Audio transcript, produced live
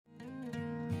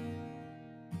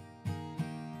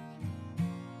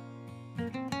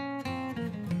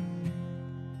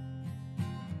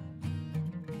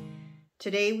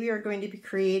Today we are going to be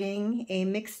creating a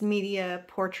mixed media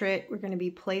portrait. We're going to be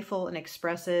playful and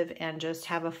expressive and just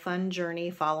have a fun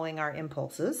journey following our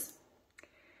impulses.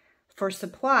 For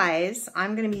supplies,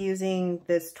 I'm going to be using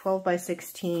this 12 by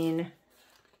 16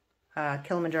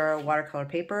 Kilimanjaro watercolor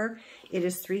paper. It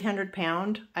is 300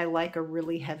 pound. I like a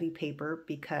really heavy paper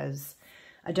because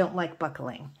I don't like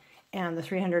buckling. And the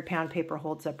 300 pound paper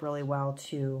holds up really well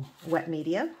to wet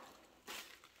media.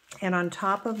 And on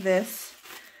top of this,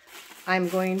 I'm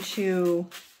going to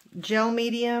gel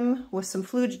medium with some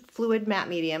fluid matte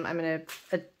medium. I'm going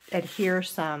to adhere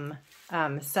some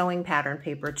sewing pattern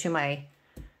paper to my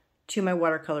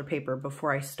watercolor paper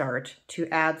before I start to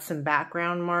add some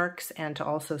background marks and to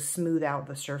also smooth out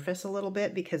the surface a little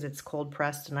bit because it's cold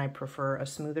pressed and I prefer a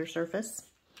smoother surface.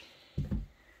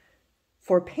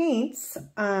 For paints,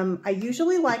 I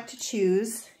usually like to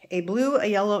choose a blue, a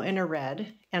yellow, and a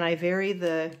red, and I vary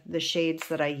the shades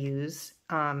that I use,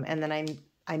 and then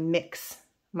I mix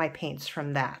my paints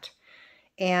from that.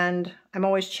 And I'm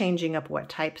always changing up what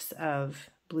types of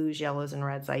blues, yellows, and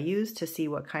reds I use to see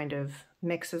what kind of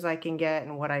mixes I can get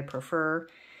and what I prefer.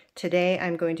 Today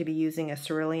I'm going to be using a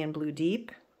cerulean blue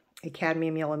deep, a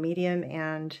cadmium yellow medium,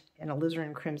 and an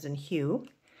alizarin crimson hue,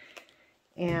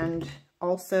 and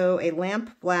also a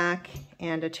lamp black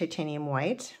and a titanium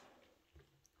white.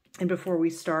 And before we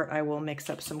start, I will mix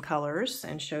up some colors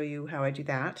and show you how I do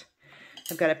that.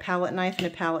 I've got a palette knife and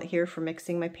a palette here for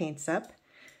mixing my paints up.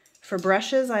 For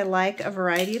brushes, I like a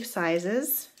variety of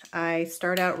sizes. I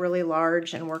start out really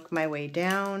large and work my way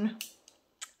down.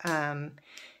 And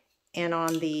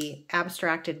on the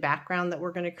abstracted background that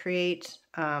we're going to create,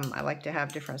 I like to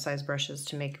have different size brushes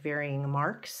to make varying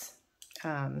marks.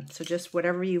 So just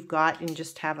whatever you've got, and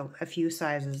just have a few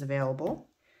sizes available.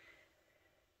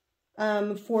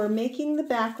 For making the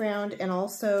background and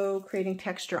also creating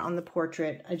texture on the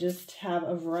portrait, I just have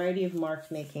a variety of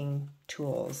mark making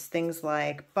tools. Things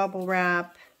like bubble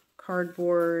wrap,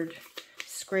 cardboard,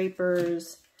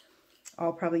 scrapers.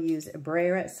 I'll probably use a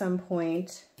brayer at some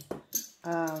point.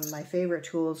 My favorite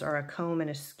tools are a comb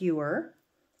and a skewer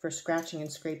for scratching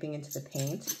and scraping into the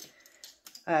paint.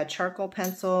 A charcoal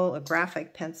pencil, a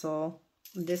graphite pencil.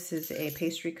 This is a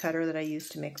pastry cutter that I use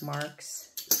to make marks.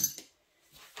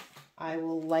 I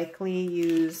will likely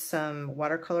use some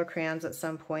watercolor crayons at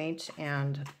some point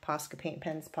and Posca paint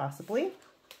pens possibly.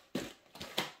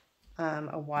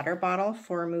 A water bottle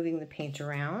for moving the paint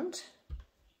around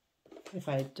if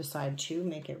I decide to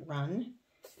make it run.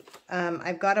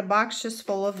 I've got a box just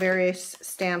full of various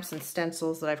stamps and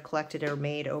stencils that I've collected or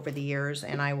made over the years,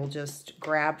 and I will just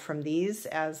grab from these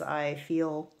as I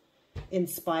feel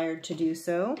inspired to do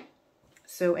so.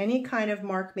 So any kind of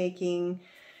mark making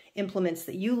implements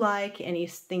that you like,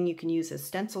 anything you can use as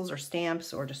stencils or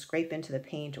stamps or to scrape into the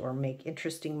paint or make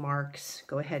interesting marks,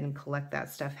 go ahead and collect that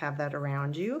stuff, have that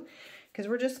around you, because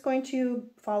we're just going to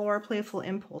follow our playful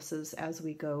impulses as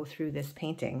we go through this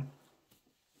painting.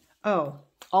 Oh,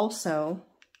 also,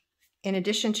 in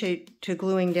addition to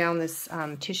gluing down this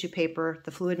tissue paper,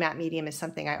 the fluid matte medium is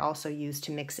something I also use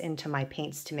to mix into my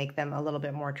paints to make them a little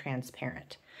bit more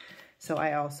transparent. So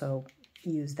I also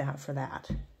use that for that.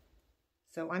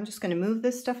 So I'm just going to move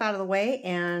this stuff out of the way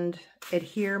and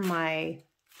adhere my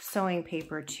sewing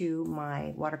paper to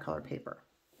my watercolor paper.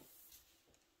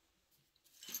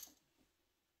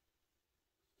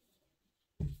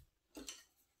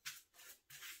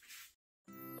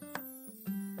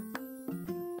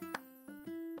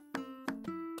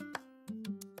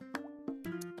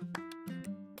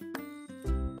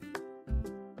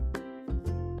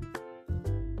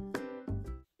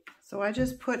 So I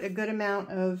just put a good amount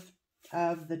of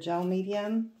the gel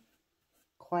medium,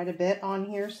 quite a bit on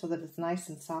here so that it's nice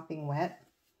and sopping wet.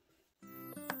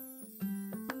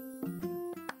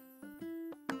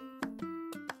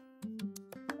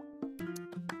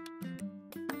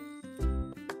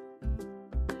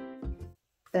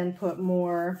 Then put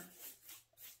more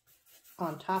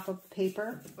on top of the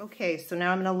paper. Okay, so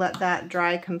now I'm going to let that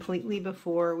dry completely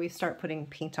before we start putting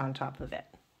paint on top of it.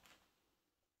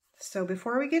 So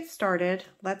before we get started,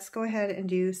 let's go ahead and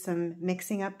do some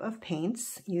mixing up of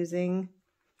paints using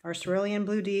our cerulean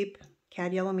blue deep,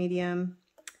 cad yellow medium,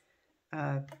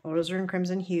 alizarin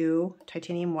crimson hue,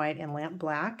 titanium white, and lamp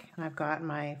black. And I've got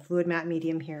my fluid matte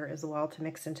medium here as well to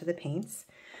mix into the paints.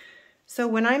 So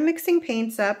when I'm mixing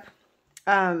paints up,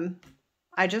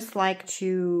 I just like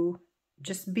to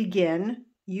just begin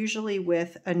usually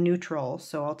with a neutral.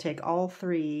 So I'll take all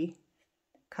three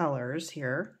colors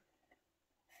here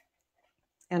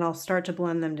and I'll start to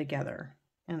blend them together.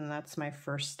 And that's my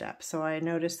first step. So I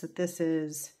notice that this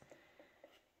is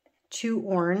too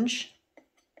orange.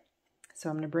 So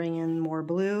I'm going to bring in more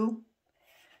blue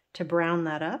to brown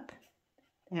that up.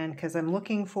 And because I'm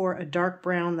looking for a dark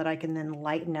brown that I can then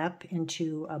lighten up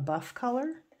into a buff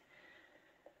color.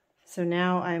 So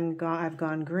now I've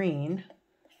gone green.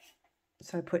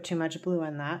 So I put too much blue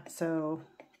in that. So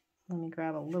let me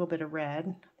grab a little bit of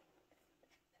red.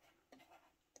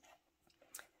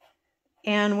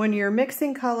 And when you're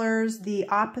mixing colors, the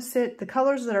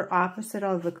colors that are opposite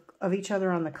of each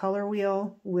other on the color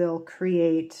wheel will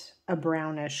create a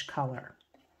brownish color.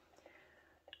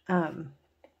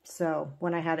 So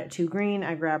when I had it too green,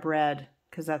 I grab red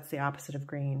because that's the opposite of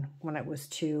green. When it was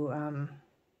too,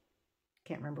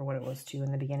 can't remember what it was too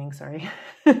in the beginning, sorry.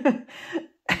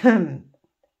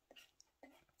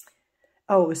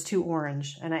 Oh, it was too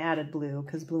orange, and I added blue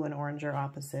because blue and orange are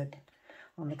opposite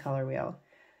on the color wheel.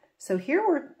 So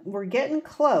here we're getting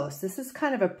close. This is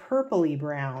kind of a purpley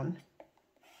brown.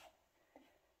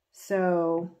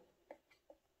 So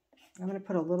I'm going to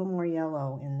put a little more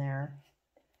yellow in there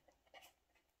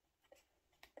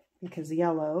because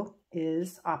yellow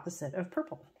is opposite of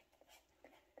purple.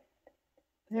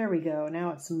 There we go. Now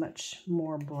it's much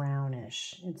more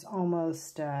brownish. It's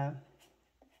almost,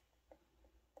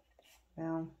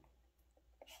 well,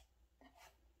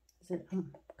 is it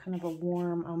kind of a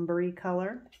warm umbery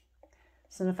color?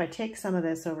 So if I take some of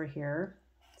this over here,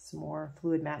 some more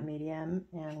fluid matte medium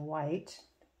and white.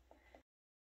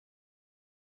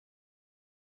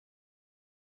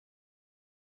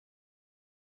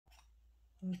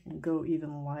 I can go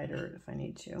even lighter if I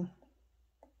need to.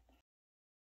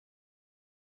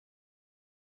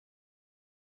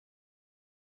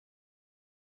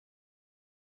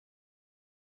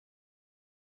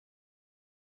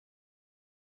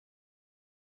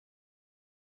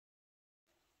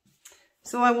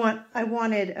 So I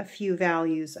wanted a few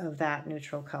values of that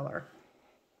neutral color.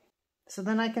 So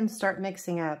then I can start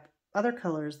mixing up other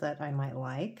colors that I might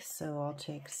like. So I'll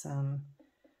take some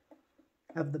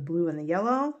of the blue and the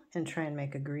yellow and try and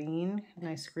make a green,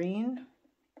 nice green.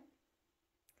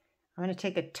 I'm going to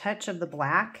take a touch of the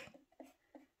black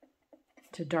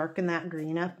to darken that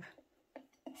green up,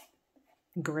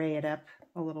 gray it up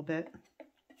a little bit.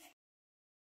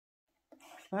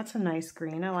 That's a nice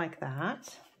green, I like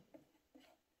that.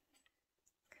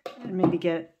 And maybe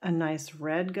get a nice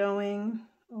red going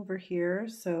over here.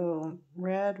 So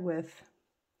red with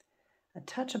a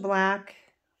touch of black,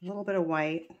 a little bit of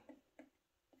white,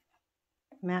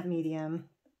 matte medium.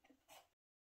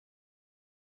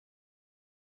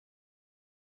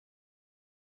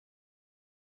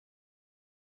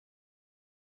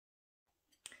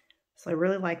 So I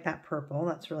really like that purple,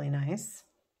 that's really nice.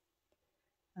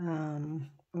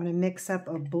 I'm going to mix up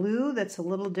a blue that's a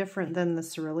little different than the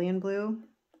cerulean blue.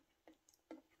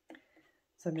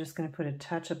 So I'm just going to put a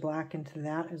touch of black into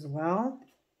that as well.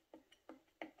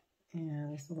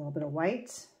 And just a little bit of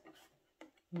white.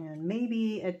 And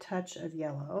maybe a touch of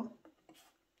yellow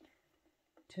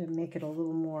to make it a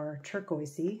little more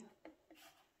turquoisey.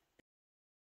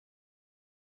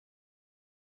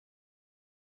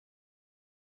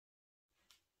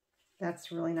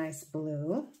 That's really nice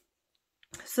blue.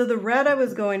 So the red I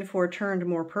was going for turned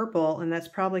more purple, and that's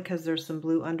probably because there's some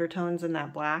blue undertones in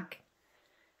that black.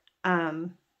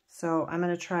 So I'm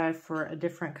going to try for a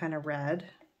different kind of red.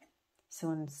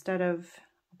 So instead of,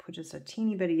 I'll put just a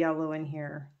teeny bit of yellow in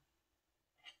here,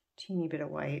 teeny bit of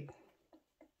white.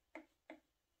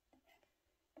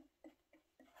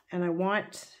 And I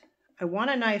want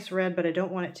a nice red, but I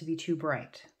don't want it to be too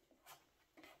bright.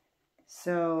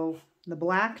 So the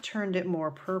black turned it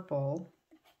more purple.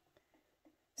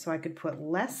 So I could put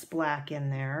less black in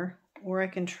there, or I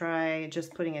can try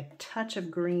just putting a touch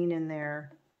of green in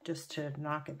there just to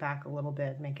knock it back a little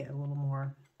bit, make it a little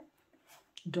more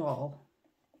dull.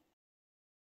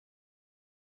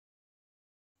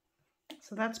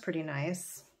 So that's pretty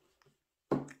nice.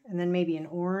 And then maybe an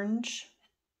orange.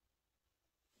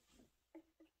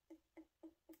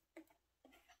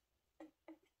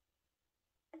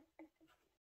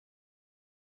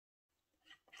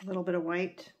 A little bit of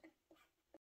white.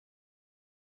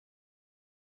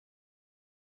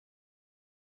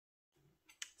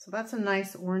 So that's a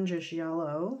nice orangish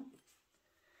yellow,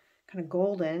 kind of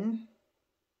golden.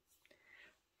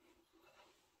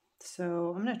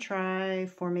 So I'm going to try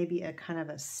for maybe a kind of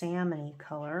a salmon-y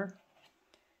color.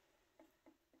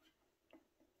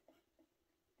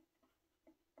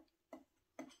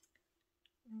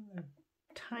 A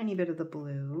tiny bit of the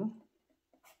blue,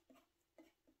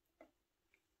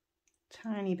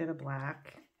 tiny bit of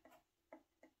black.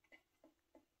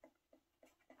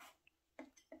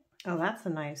 Oh, that's a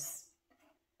nice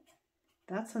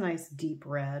deep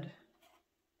red.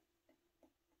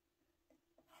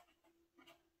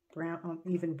 Brown,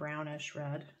 even brownish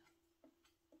red.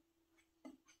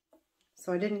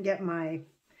 So I didn't get my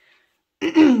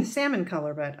salmon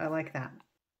color, but I like that.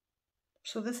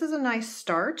 So this is a nice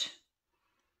start.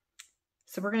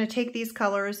 So we're going to take these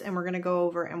colors and we're going to go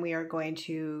over and we are going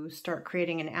to start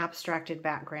creating an abstracted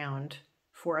background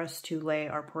for us to lay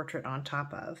our portrait on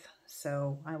top of.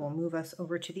 So I will move us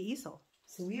over to the easel.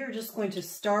 So we are just going to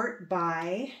start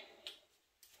by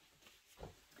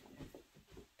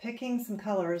picking some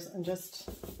colors and just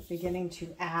beginning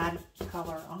to add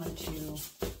color onto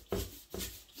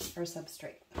our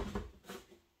substrate.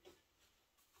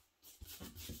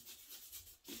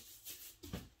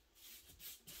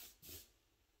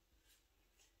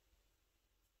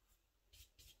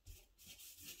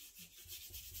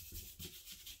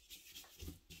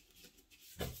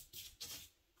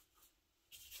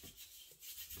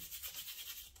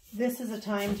 This is a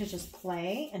time to just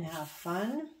play and have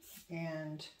fun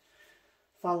and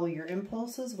follow your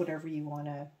impulses, whatever you want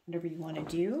to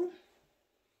do.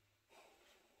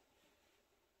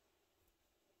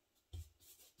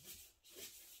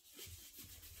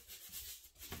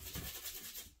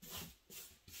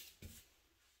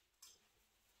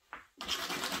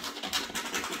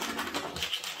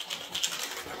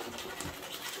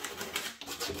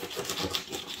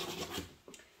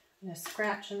 I'm going to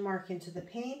scratch and mark into the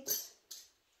paint.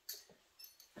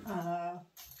 I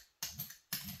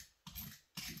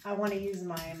want to use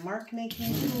my mark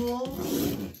making tool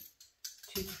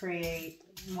to create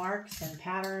marks and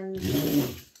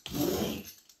patterns.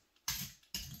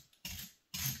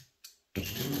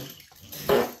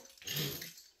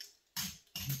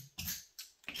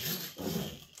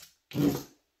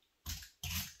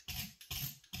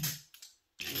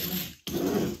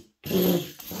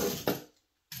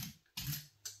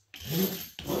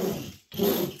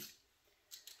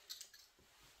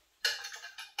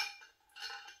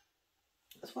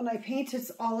 When I paint,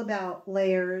 it's all about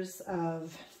layers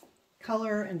of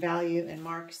color and value and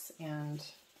marks, and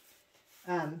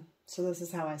so this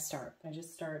is how I start. I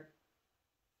just start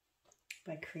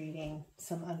by creating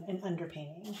an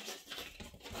underpainting.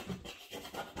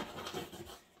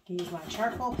 Use my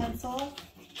charcoal pencil.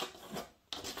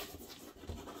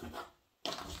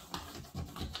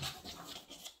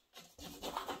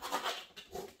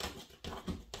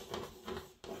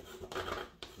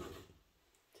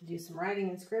 Do some writing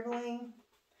and scribbling.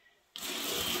 I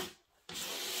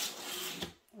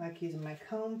like using my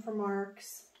comb for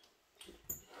marks.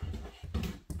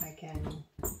 I can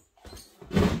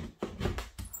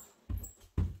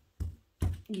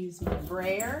use my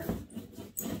brayer.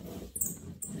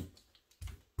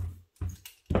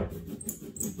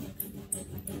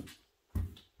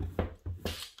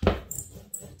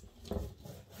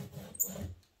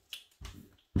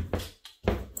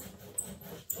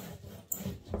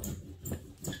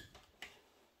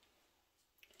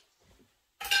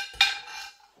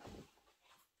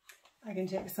 I can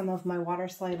take some of my water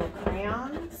soluble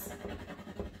crayons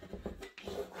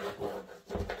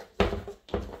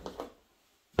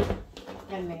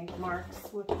and make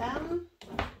marks with them.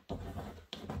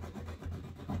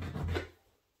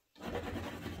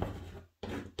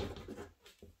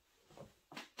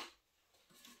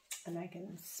 And I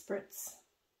can spritz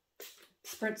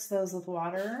those with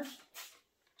water.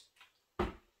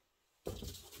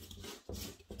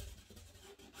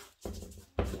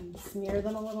 Smear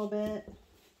them a little bit.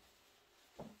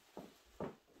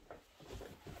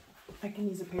 I can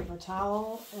use a paper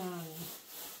towel and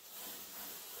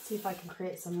see if I can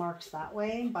create some marks that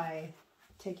way by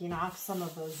taking off some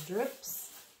of those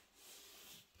drips.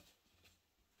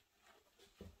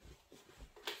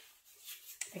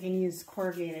 I can use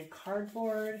corrugated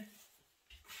cardboard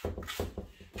to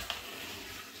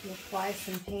apply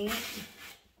some paint.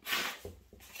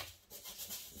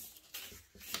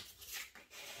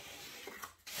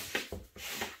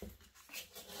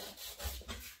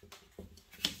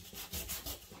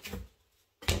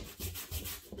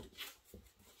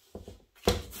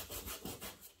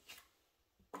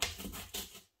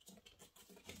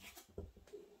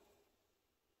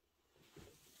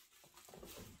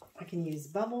 I can use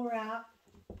bubble wrap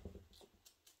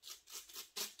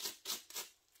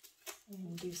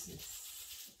and do some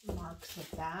marks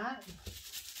with that.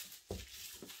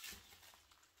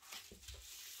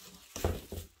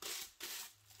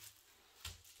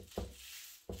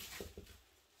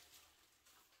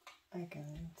 I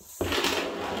can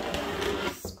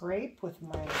scrape with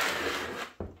my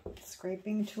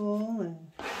scraping tool and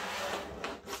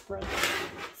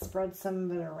spread some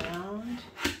of it around.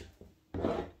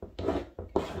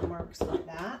 Marks like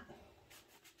that.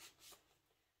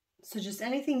 So just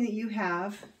anything that you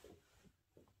have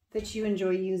that you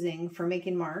enjoy using for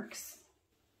making marks.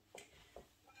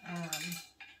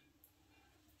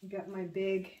 I've got my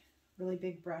really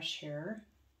big brush here.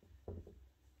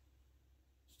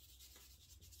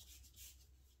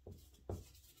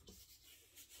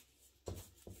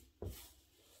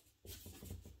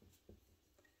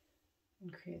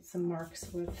 And create some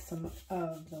marks with some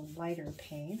of the lighter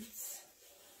paints.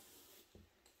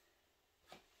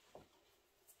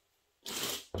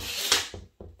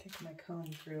 Take my comb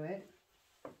through it.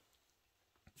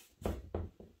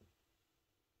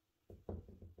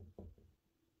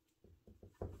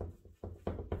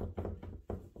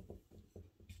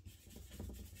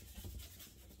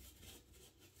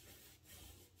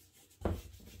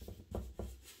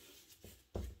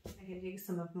 I'm going to take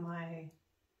some of my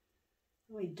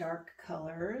really dark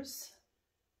colors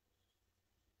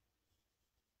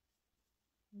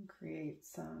and create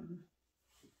some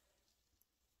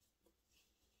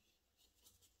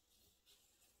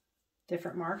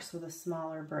different marks with a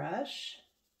smaller brush.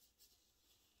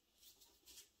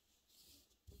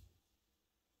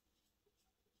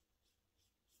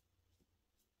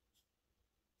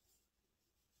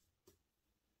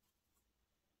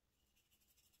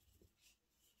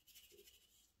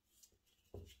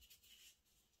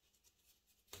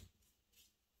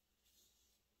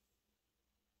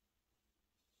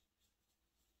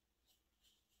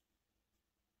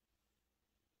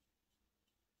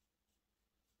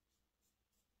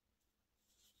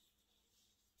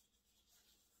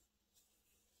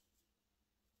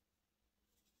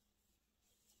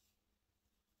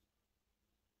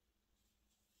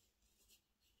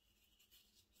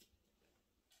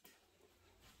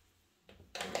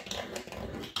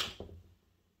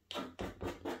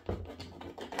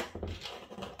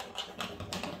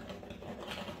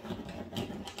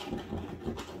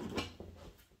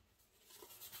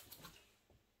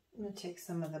 I'm going to take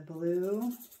some of the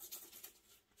blue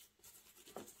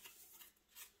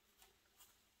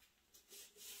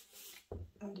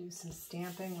and do some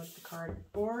stamping with the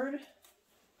cardboard.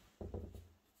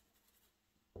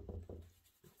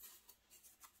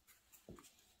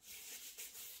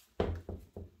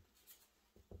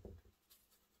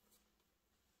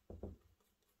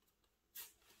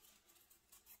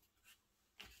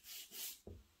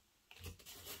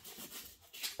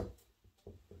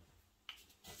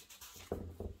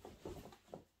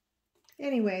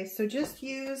 Anyway, so just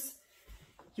use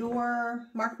your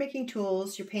mark making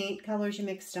tools, your paint colors you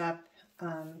mixed up,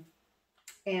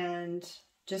 and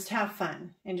just have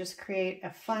fun and just create a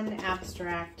fun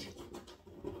abstract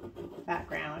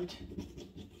background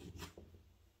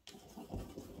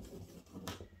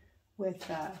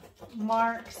with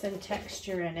marks and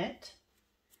texture in it.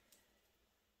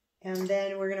 And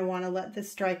then we're going to want to let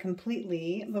this dry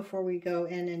completely before we go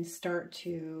in and start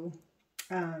to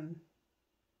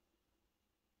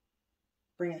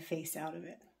bring a face out of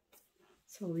it.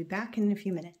 So we'll be back in a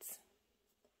few minutes.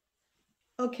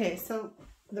 Okay, so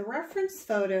the reference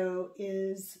photo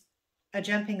is a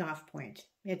jumping off point.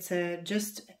 It's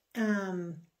just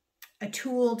a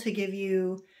tool to give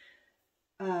you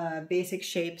basic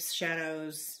shapes,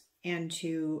 shadows, and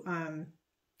to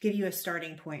give you a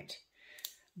starting point.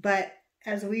 But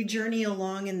as we journey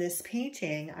along in this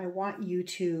painting, I want you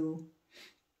to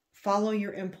follow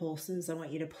your impulses. I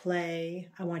want you to play.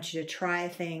 I want you to try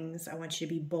things. I want you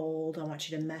to be bold. I want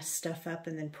you to mess stuff up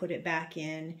and then put it back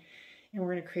in. And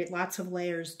we're going to create lots of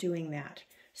layers doing that.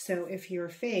 So if your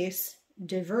face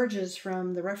diverges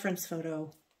from the reference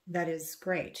photo, that is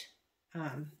great.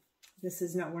 We're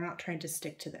not trying to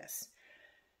stick to this.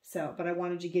 So, but I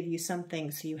wanted to give you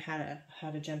something so you had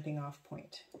a jumping off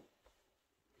point.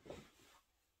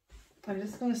 I'm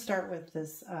just going to start with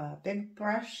this big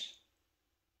brush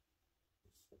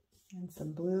and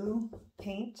some blue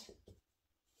paint.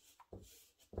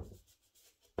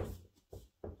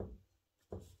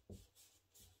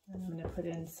 And I'm going to put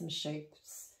in some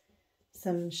shapes,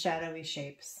 some shadowy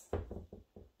shapes.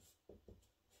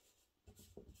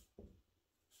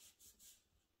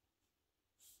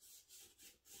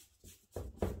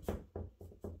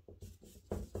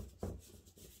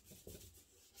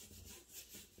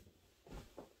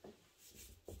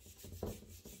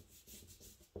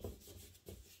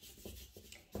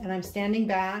 And I'm standing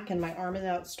back and my arm is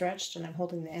outstretched and I'm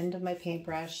holding the end of my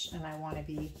paintbrush and I want to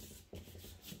be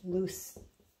loose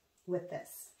with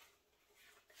this.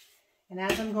 And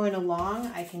as I'm going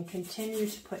along, I can continue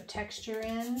to put texture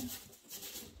in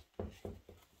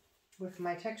with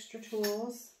my texture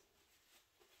tools.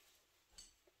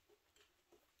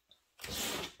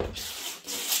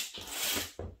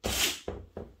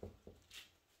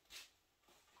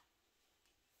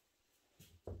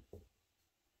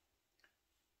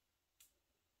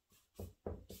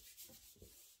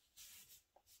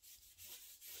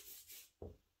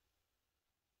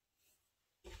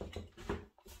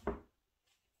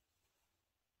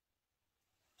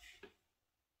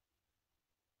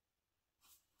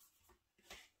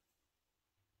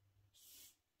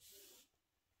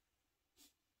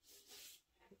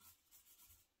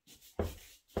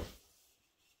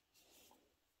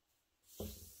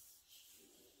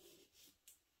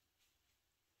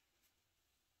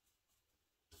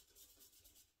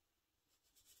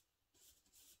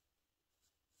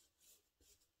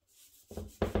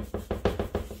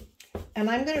 And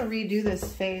I'm going to redo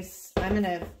this face. I'm going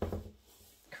to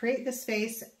create this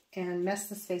face and mess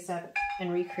this face up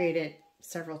and recreate it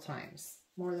several times,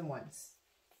 more than once.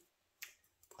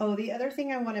 Oh, the other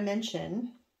thing I want to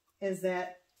mention is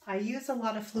that I use a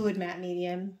lot of fluid matte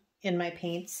medium in my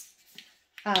paints.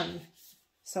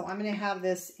 So I'm going to have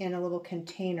this in a little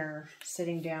container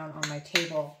sitting down on my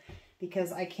table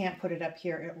because I can't put it up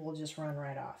here. It will just run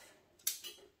right off.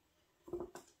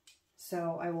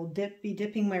 So I will be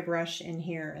dipping my brush in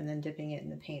here and then dipping it in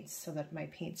the paints so that my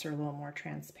paints are a little more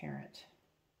transparent.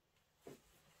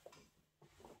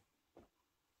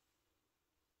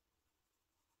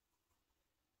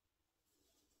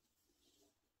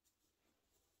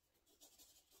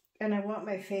 And I want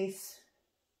my face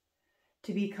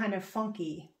to be kind of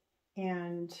funky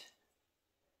and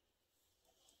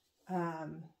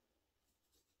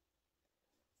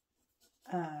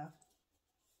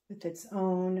with its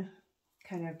own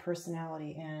kind of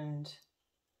personality and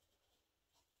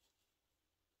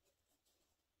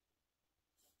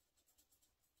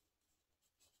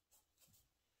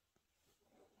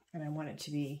I want it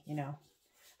to be, you know,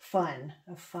 fun,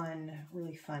 a fun,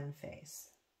 really fun face.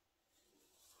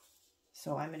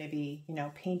 So I'm going to be, you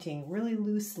know, painting really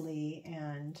loosely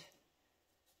and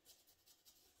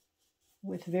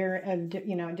with very,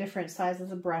 you know, different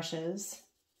sizes of brushes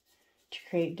to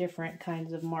create different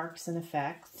kinds of marks and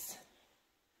effects.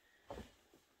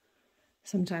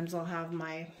 Sometimes I'll have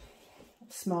my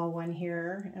small one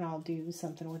here and I'll do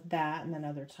something with that, and then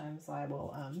other times I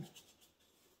will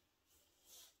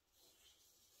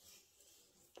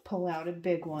pull out a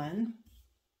big one.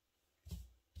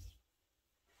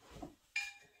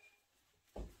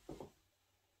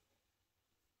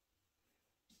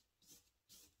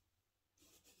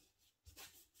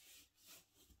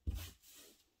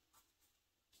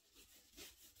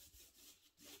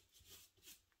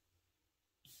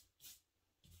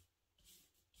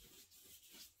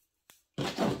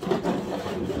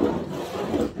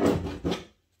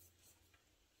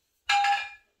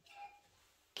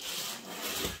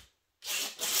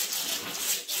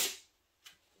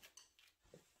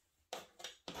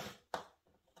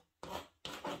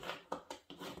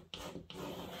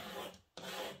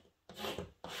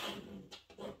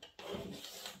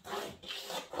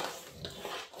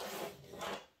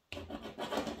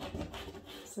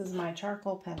 This is my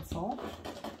charcoal pencil.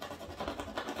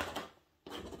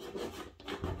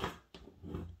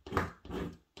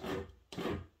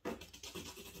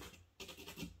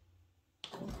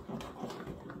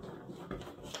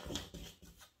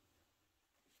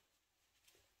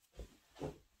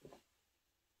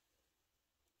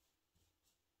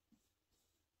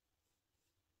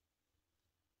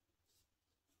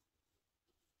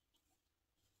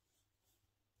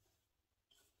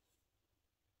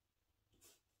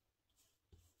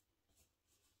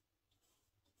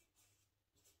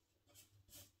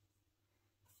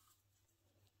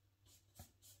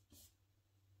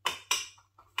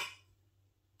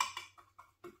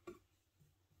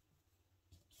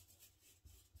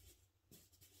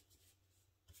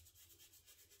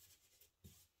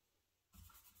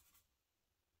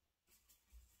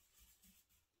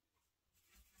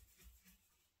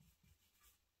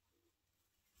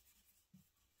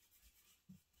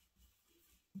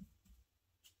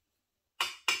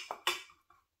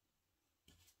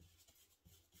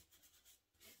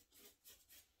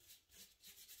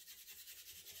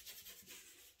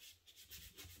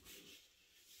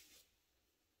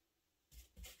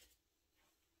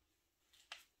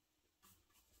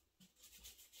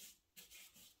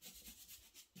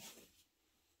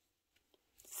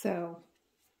 So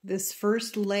this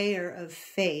first layer of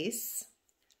face,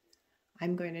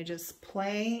 I'm going to just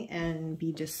play and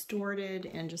be distorted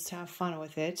and just have fun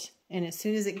with it. And as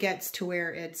soon as it gets to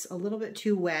where it's a little bit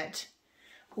too wet,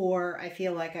 or I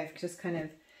feel like I've just kind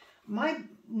of,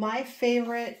 my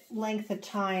favorite length of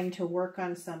time to work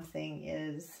on something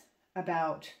is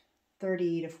about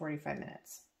 30 to 45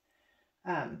 minutes.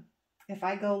 If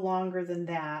I go longer than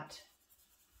that,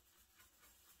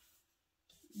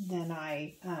 then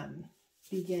I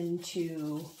begin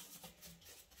to,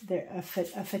 a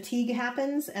fatigue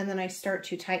happens, and then I start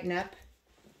to tighten up,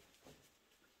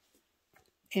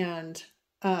 and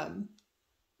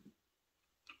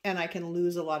I can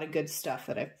lose a lot of good stuff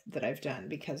that I've done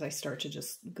because I start to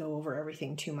just go over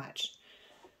everything too much.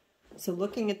 So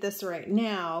looking at this right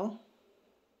now,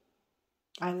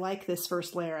 I like this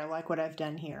first layer. I like what I've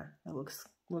done here. It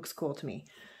looks cool to me.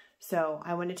 So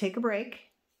I want to take a break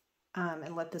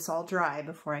and let this all dry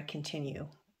before I continue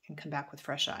and come back with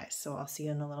fresh eyes. So I'll see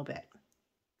you in a little bit.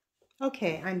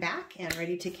 Okay, I'm back and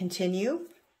ready to continue.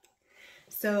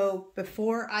 So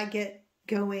before I get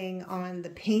going on the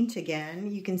paint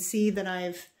again, you can see that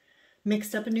I've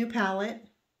mixed up a new palette.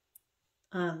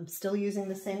 Still using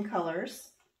the same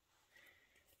colors,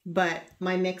 but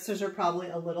my mixers are probably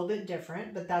a little bit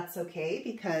different, but that's okay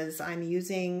because I'm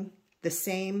using the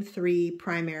same 3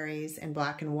 primaries in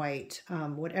black and white.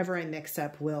 Whatever I mix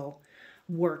up will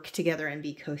work together and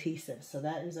be cohesive, so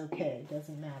that is okay. It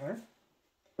doesn't matter.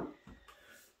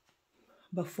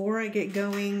 Before I get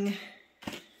going,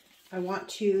 I want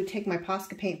to take my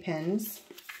Posca paint pens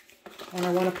and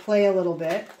I want to play a little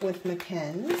bit with my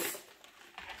pens.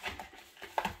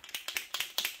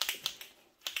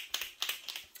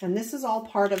 And this is all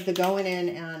part of the going in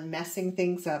and messing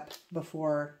things up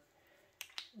before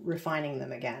refining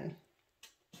them again.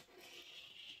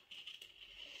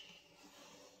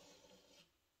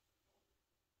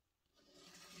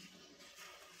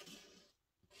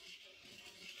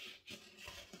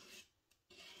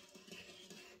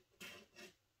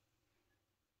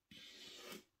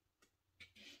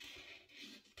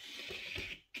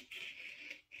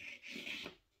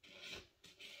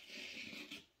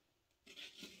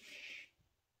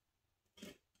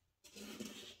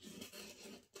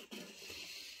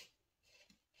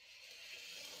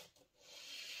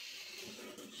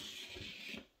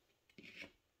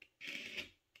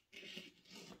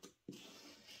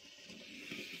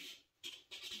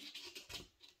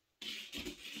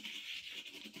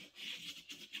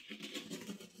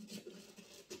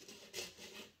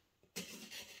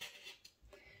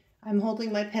 I'm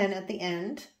holding my pen at the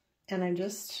end and I'm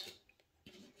just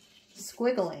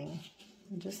squiggling.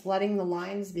 I'm just letting the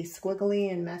lines be squiggly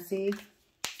and messy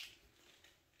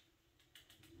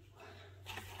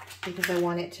because I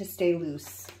want it to stay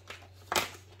loose.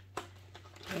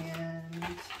 And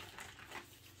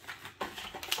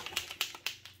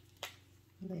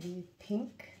maybe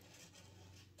pink.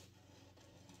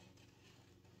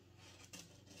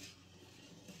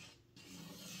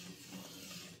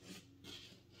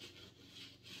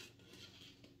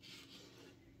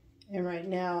 And right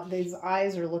now, these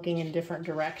eyes are looking in different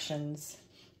directions,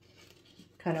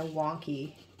 kind of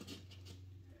wonky,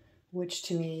 which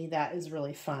to me, that is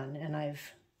really fun. And I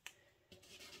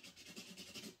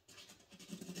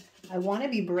want to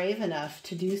be brave enough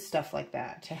to do stuff like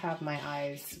that, to have my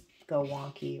eyes go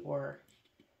wonky or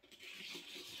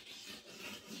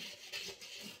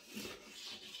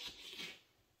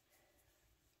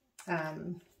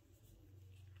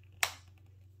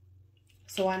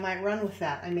so I might run with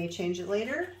that. I may change it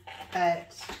later,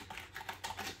 but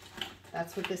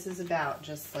that's what this is about.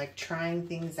 Just like trying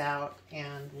things out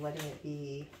and letting it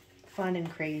be fun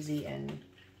and crazy and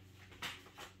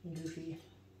goofy.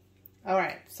 All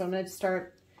right, so I'm going to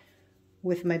start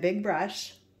with my big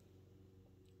brush.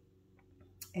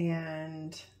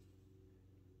 And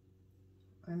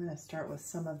I'm going to start with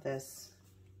some of this.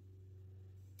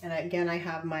 And again, I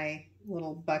have my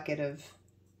little bucket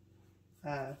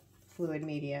of fluid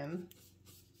medium.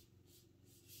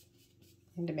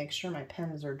 I need to make sure my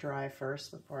pens are dry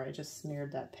first before I just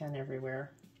smeared that pen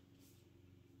everywhere.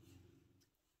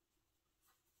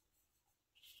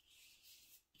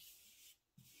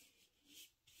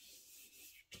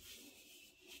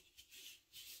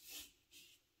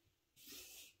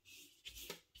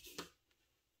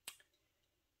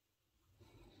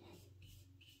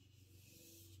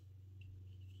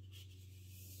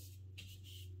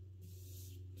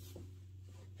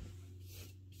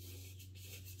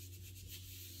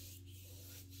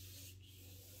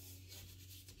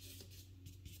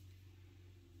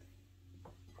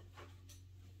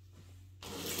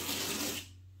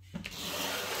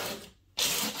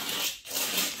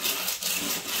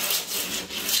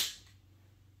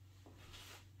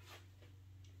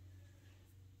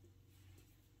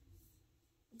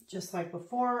 Just like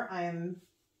before, I'm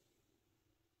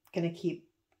going to keep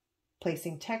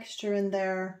placing texture in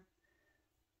there.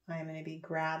 I'm going to be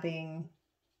grabbing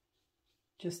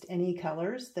just any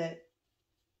colors that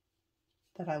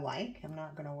I like. I'm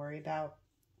not going to worry about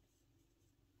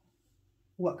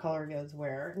what color goes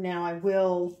where. Now I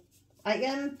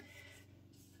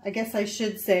guess I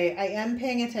should say, I am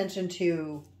paying attention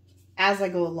to, as I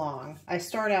go along, I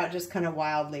start out just kind of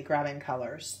wildly grabbing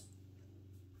colors.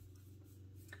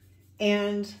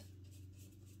 And,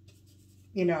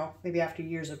 you know, maybe after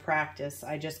years of practice,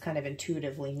 I just kind of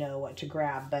intuitively know what to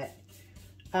grab. But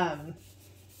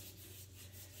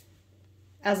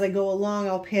as I go along,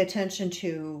 I'll pay attention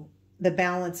to the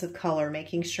balance of color,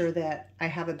 making sure that I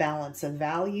have a balance of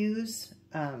values,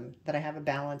 that I have a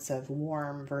balance of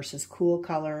warm versus cool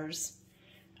colors,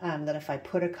 that if I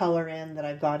put a color in, that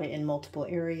I've got it in multiple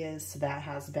areas, so that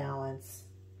has balance.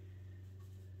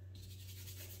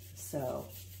 So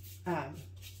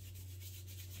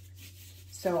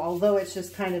although it's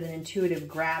just kind of an intuitive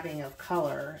grabbing of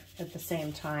color, at the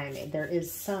same time, there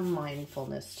is some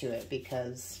mindfulness to it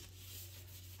because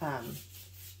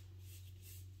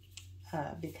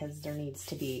there needs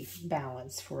to be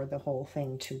balance for the whole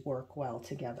thing to work well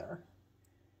together.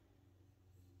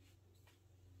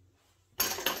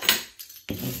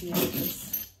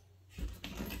 Yes.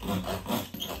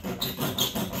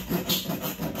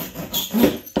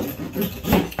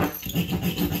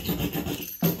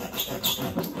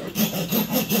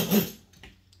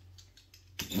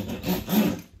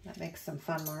 That makes some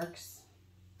fun marks.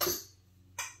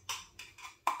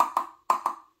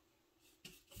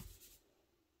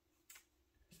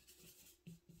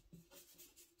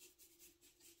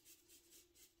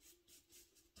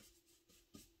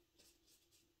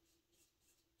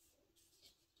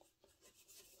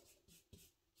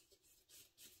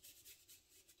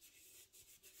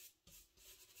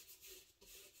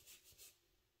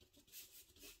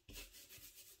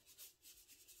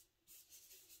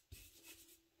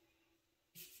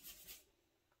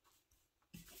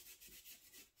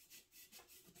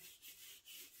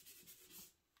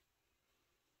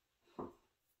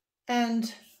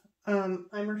 And I'm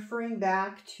referring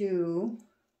back to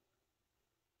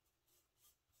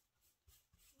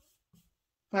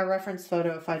my reference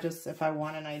photo if I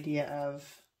want an idea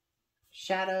of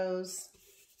shadows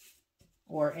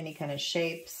or any kind of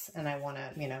shapes and I want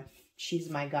to, she's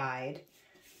my guide.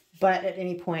 But at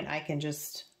any point I can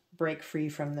just break free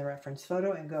from the reference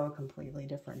photo and go a completely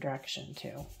different direction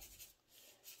too.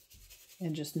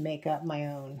 And just make up my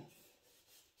own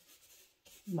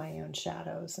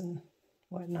shadows and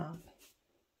whatnot.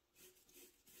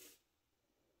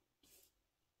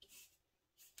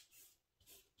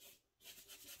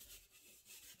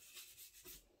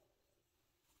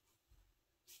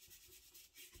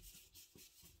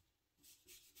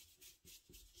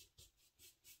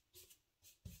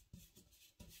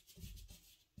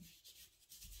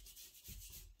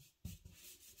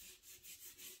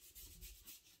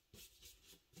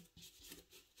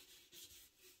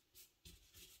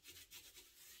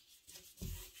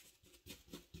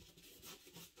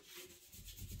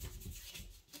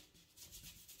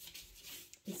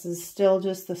 This is still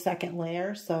just the second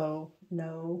layer, so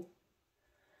no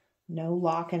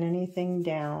locking anything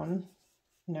down,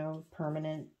 no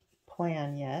permanent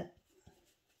plan yet.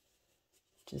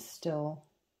 Just still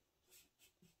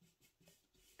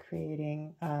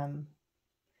creating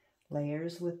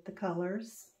layers with the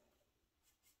colors.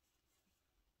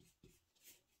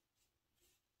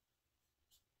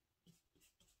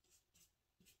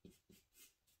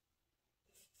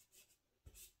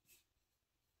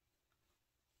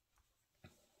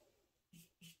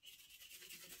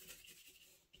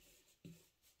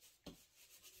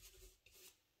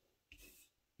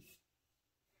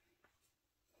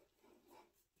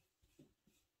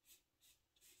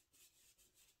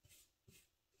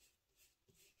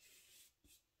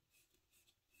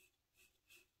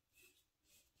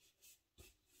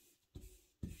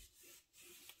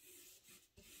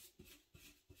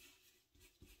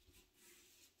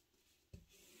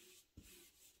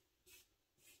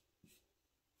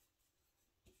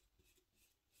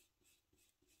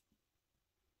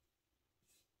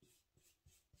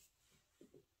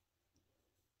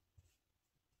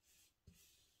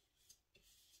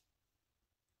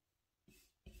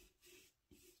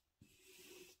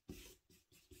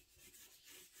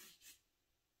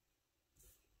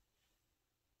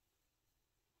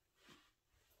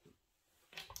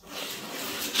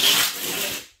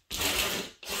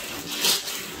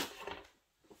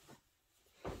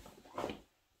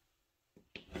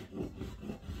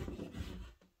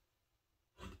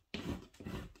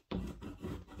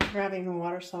 Grabbing a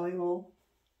water-soluble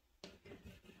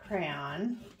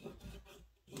crayon,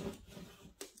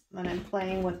 and I'm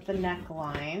playing with the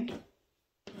neckline.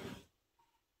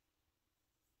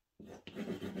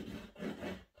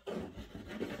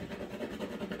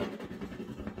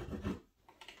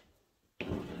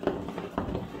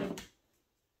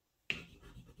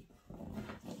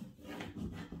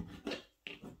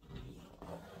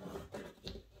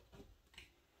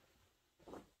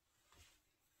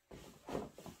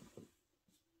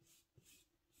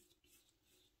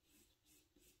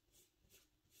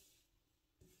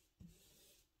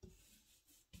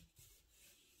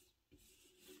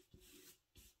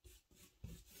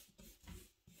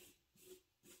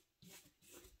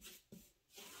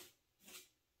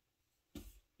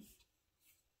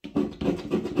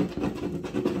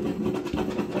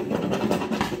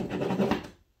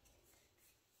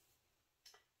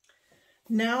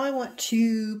 Now I want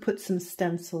to put some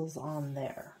stencils on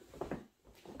there.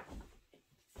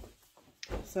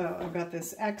 So I've got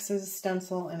this X's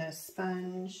stencil and a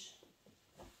sponge.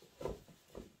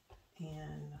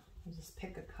 And I'll just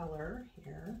pick a color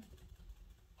here.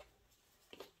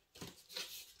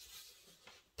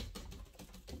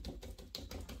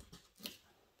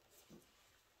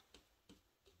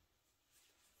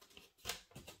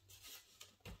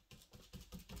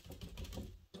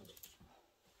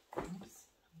 Oops,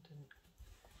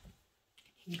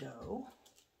 didn't go.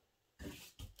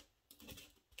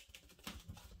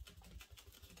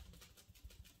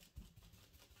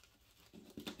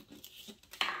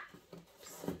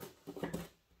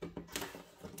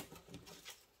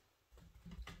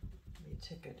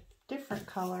 Take a different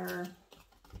color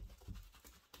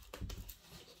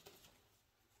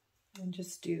and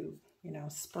just do, you know,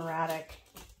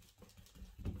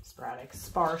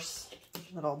 sparse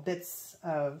little bits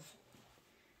of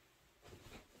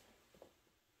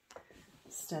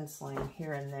stenciling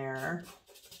here and there.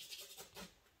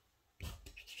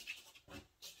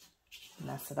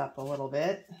 Mess it up a little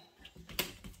bit.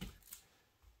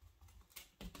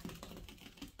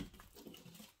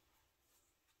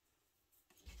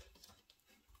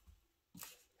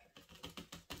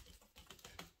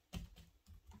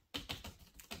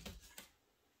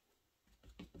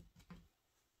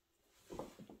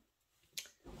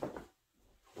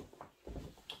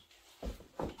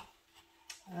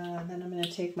 Then I'm going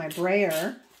to take my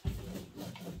brayer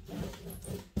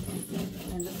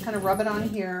and just kind of rub it on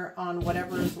here on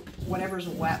whatever's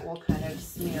wet will kind of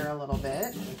smear a little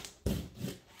bit.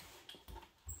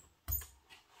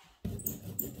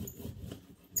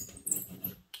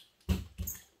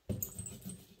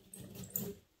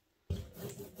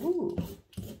 Ooh.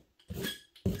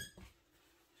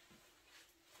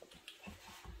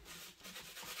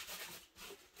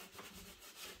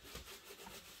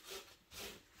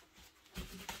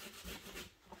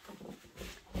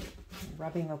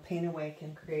 Rubbing a paint away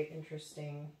can create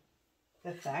interesting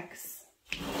effects.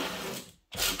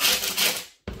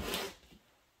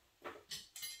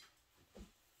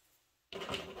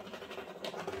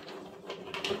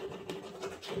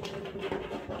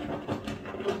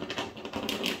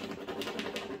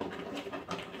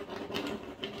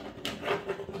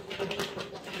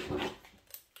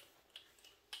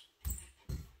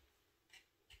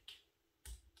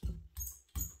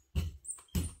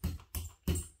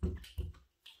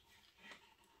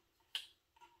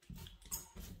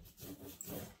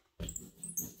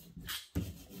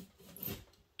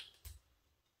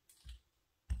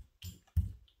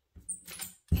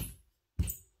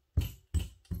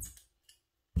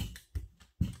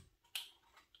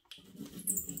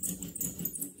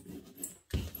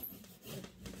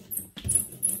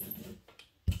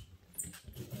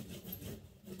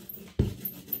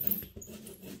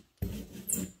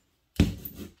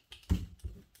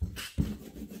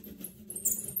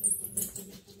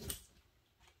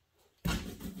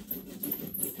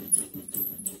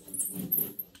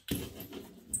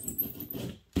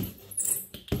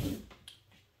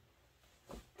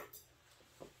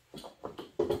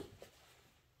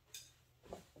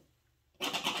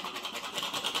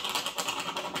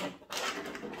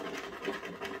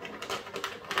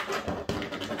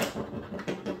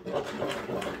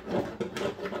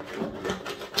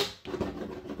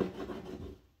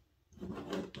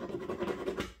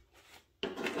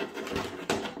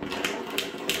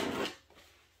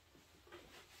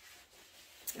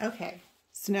 Okay,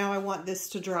 so now I want this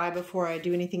to dry before I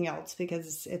do anything else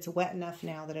because it's wet enough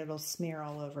now that it'll smear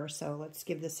all over. So let's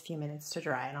give this a few minutes to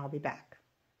dry and I'll be back.